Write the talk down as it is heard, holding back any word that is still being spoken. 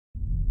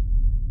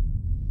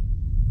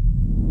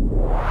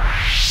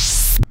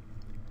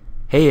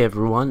Hey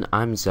everyone,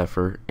 I'm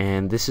Zephyr,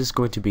 and this is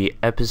going to be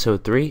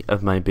episode 3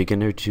 of my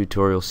beginner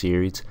tutorial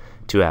series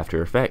to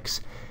After Effects.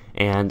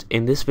 And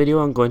in this video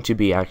I'm going to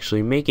be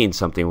actually making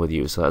something with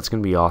you, so that's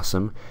going to be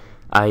awesome.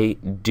 I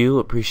do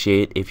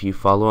appreciate if you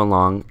follow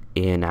along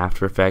in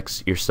After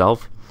Effects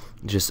yourself.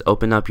 Just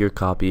open up your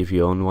copy if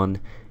you own one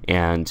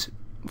and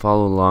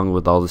follow along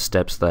with all the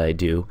steps that I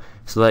do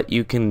so that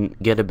you can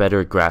get a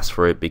better grasp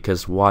for it,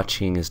 because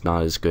watching is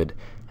not as good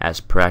as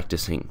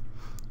practicing.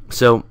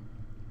 So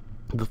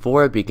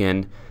before I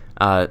begin,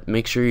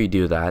 make sure you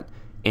do that.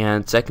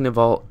 And second of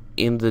all,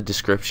 in the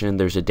description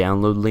there's a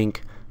download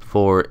link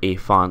for a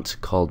font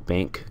called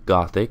Bank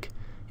Gothic,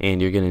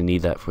 and you're going to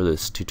need that for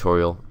this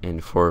tutorial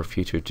and for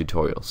future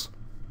tutorials.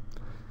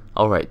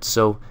 Alright,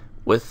 so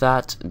with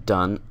that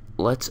done,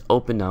 let's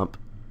open up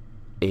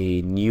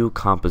a new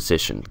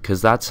composition,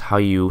 because that's how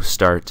you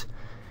start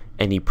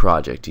any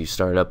project. You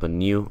start up a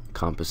new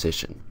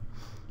composition.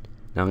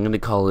 Now I'm going to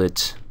call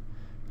it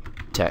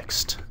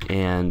text,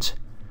 and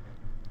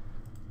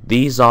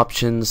these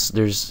options,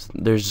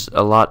 there's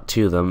a lot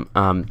to them.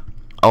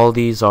 All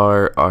these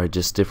are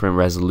just different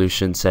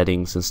resolution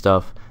settings and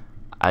stuff.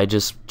 I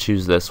just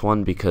choose this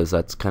one because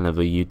that's kind of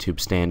a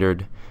YouTube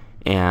standard.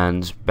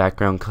 And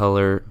background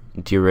color,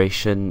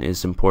 duration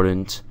is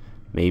important,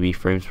 maybe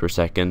frames per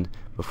second,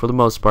 but for the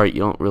most part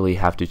you don't really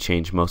have to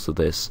change most of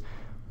this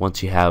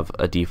once you have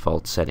a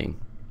default setting.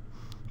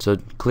 So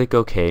click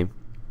OK,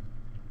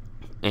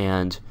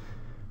 and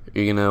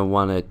you're gonna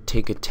want to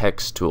take a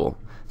text tool.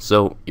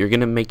 So you're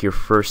gonna make your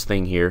first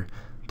thing here.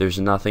 There's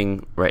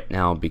nothing right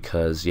now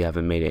because you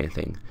haven't made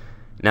anything.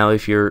 Now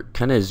if you're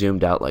kind of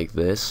zoomed out like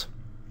this,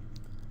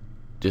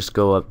 just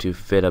go up to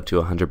fit up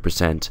to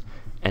 100%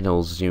 and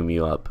it'll zoom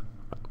you up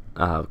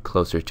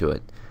closer to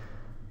it.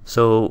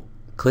 So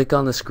click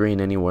on the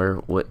screen anywhere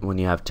when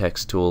you have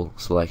text tool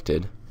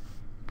selected,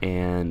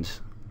 and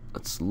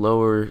let's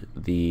lower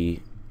the,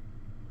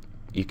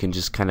 you can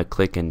just kind of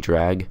click and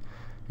drag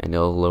and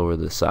it'll lower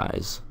the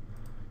size.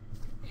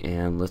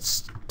 And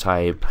let's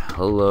type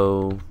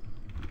hello,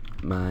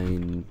 my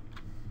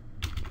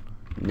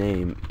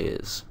name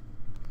is,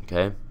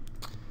 okay,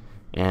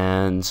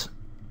 and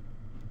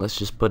let's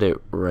just put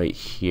it right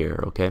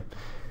here. Okay,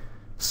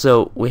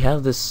 so we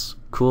have this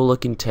cool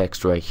looking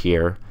text right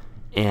here,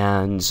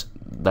 and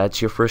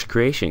that's your first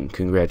creation.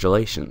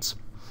 Congratulations.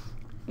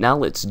 Now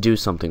let's do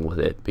something with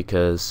it,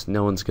 because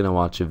no one's gonna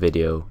watch a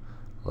video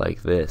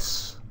like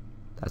this.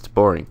 That's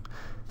boring.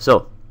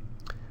 So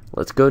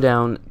let's go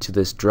down to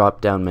this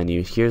drop down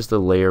menu. Here's the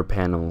layer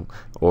panel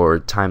or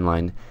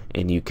timeline,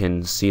 and you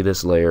can see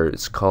this layer.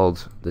 It's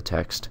called the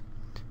text,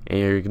 and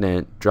you're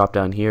gonna drop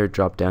down here,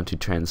 drop down to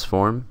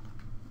transform,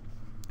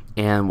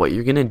 and what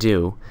you're gonna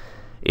do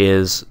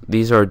is,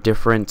 these are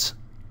different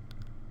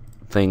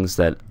things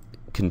that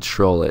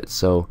control it.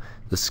 So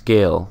the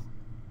scale,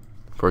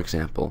 for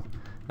example,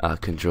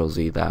 Control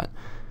Z that.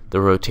 The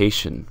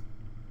rotation,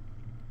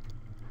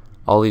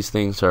 all these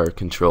things are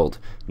controlled.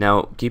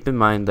 Now keep in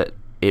mind that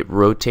it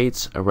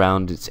rotates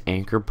around its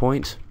anchor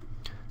point,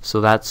 so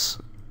that's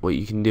what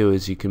you can do,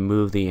 is you can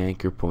move the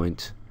anchor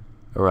point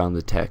around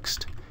the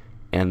text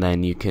and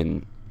then you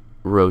can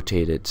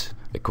rotate it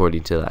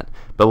according to that,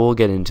 but we'll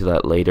get into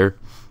that later.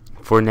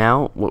 For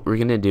now, what we're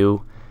gonna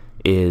do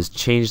is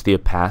change the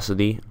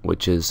opacity,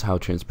 which is how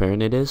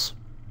transparent it is.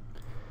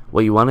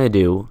 What you want to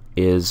do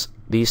is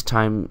these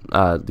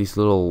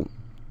little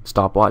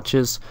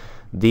stopwatches,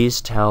 these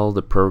tell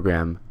the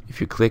program, if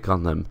you click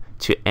on them,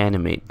 to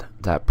animate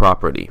that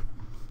property.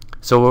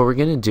 So what we're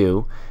going to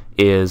do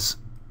is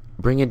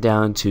bring it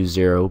down to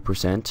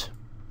 0%,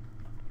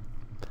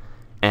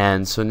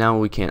 and so now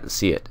we can't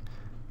see it,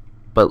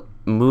 but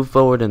move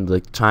forward in the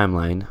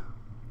timeline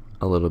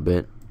a little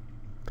bit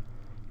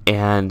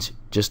and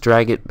just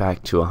drag it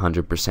back to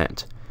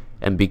 100%.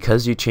 And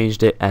because you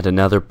changed it at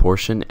another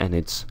portion and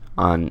it's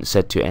on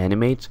set to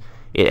animate,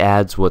 it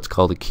adds what's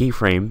called a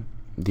keyframe,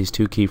 these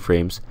two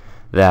keyframes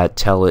that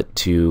tell it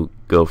to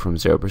go from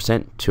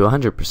 0% to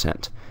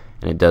 100%,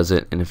 and it does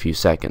it in a few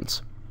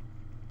seconds.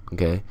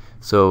 Okay,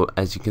 so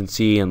as you can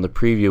see in the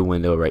preview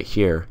window right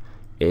here,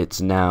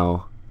 it's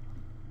now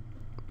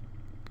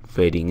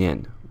fading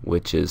in,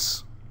 which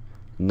is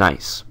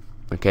nice.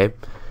 Okay,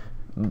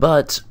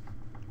 but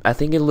I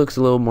think it looks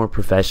a little more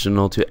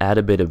professional to add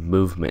a bit of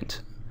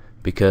movement,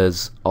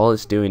 because all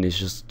it's doing is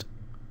just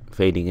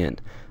fading in.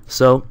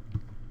 So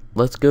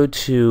let's go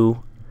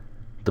to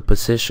the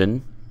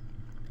position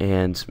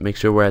and make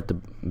sure we're at the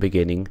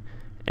beginning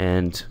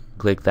and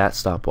click that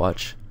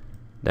stopwatch.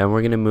 Then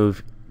we're going to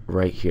move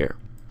right here.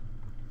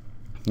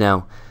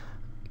 Now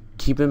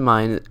keep in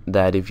mind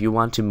that if you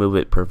want to move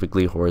it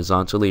perfectly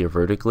horizontally or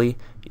vertically,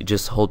 you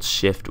just hold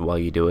shift while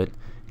you do it,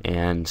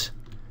 and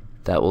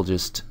that will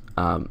just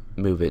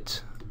move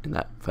it in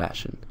that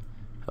fashion.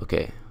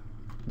 Okay,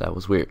 that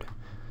was weird.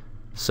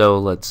 So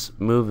let's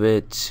move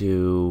it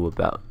to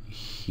about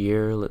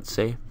here, let's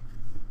say,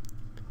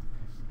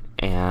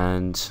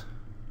 and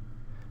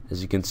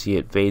as you can see,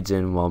 it fades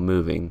in while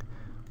moving,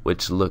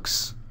 which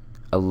looks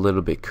a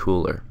little bit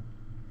cooler.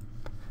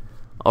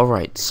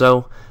 Alright,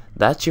 so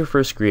that's your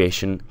first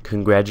creation.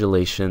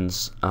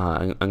 Congratulations.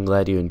 I'm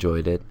glad you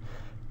enjoyed it.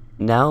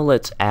 Now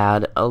let's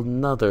add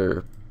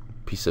another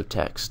piece of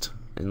text,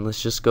 and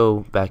let's just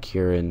go back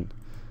here and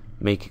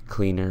make it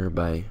cleaner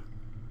by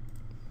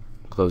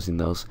closing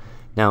those.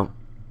 Now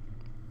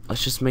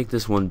let's just make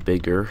this one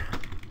bigger,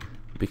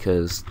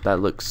 because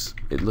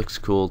it looks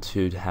cool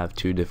to have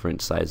two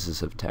different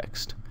sizes of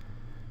text.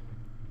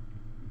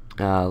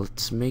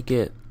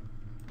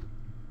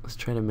 Let's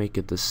try to make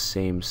it the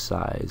same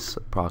size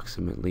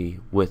approximately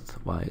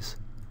width-wise.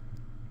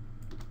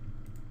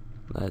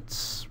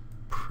 That's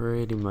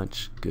pretty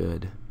much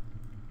good.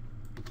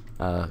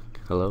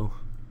 Hello?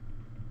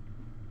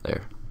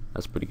 There.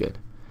 That's pretty good.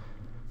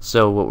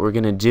 So what we're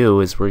gonna do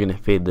is we're gonna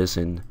fade this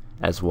in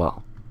as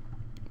well.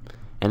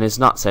 And it's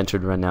not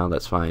centered right now,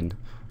 that's fine.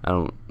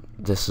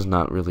 This is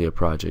not really a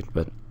project,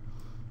 but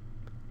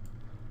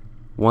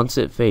once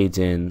it fades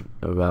in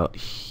about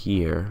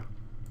here,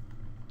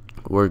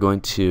 we're going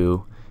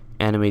to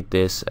animate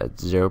this at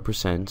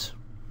 0%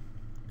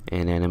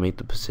 and animate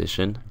the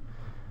position.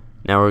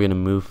 Now we're going to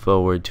move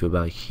forward to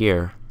about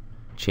here,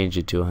 change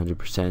it to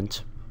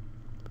 100%,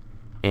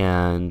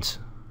 and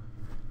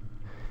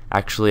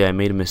actually I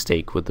made a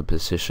mistake with the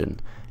position,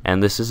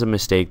 and this is a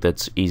mistake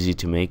that's easy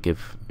to make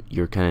if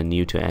you're kind of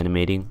new to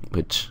animating,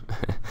 which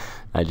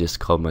I just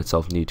called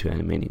myself new to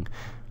animating.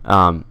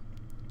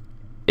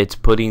 It's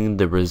putting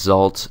the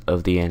result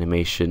of the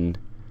animation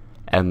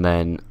and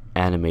then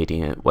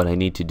animating it. What I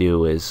need to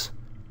do is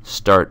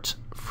start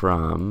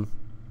from,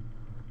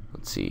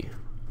 let's see,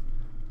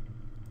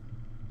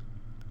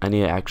 I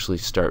need to actually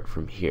start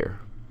from here,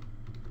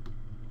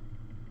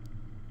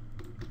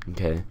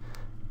 okay,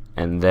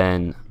 and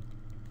then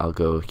I'll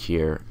go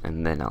here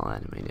and then I'll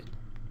animate it.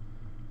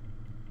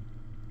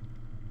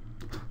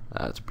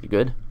 That's pretty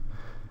good.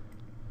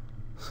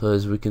 So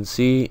as we can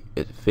see,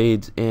 it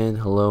fades in.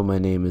 Hello, my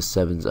name is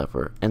Seven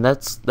Zephyr, and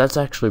that's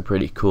actually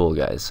pretty cool,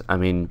 guys. I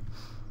mean,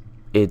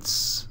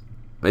 it's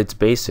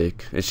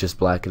basic. It's just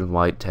black and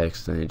white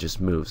text, and it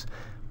just moves.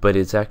 But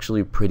it's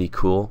actually pretty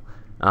cool.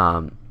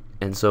 And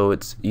so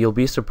you'll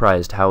be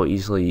surprised how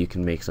easily you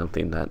can make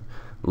something that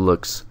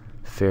looks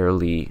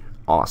fairly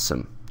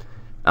awesome.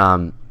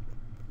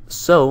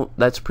 So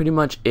that's pretty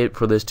much it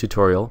for this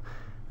tutorial.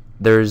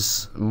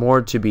 There's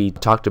more to be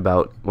talked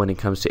about when it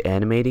comes to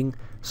animating.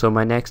 So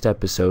my next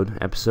episode,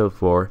 episode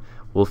 4,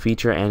 will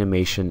feature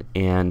animation,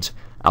 and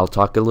I'll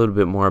talk a little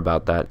bit more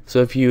about that.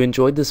 So if you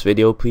enjoyed this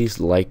video, please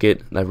like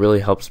it. That really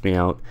helps me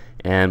out.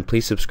 And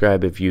please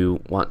subscribe if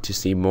you want to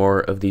see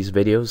more of these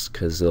videos,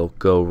 because they'll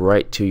go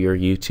right to your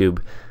YouTube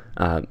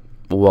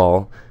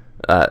wall.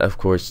 Of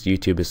course,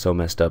 YouTube is so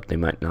messed up they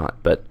might not,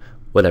 but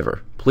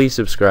whatever. Please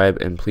subscribe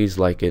and please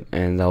like it,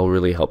 and that'll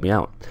really help me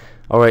out.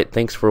 Alright,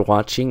 thanks for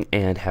watching,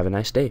 and have a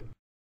nice day.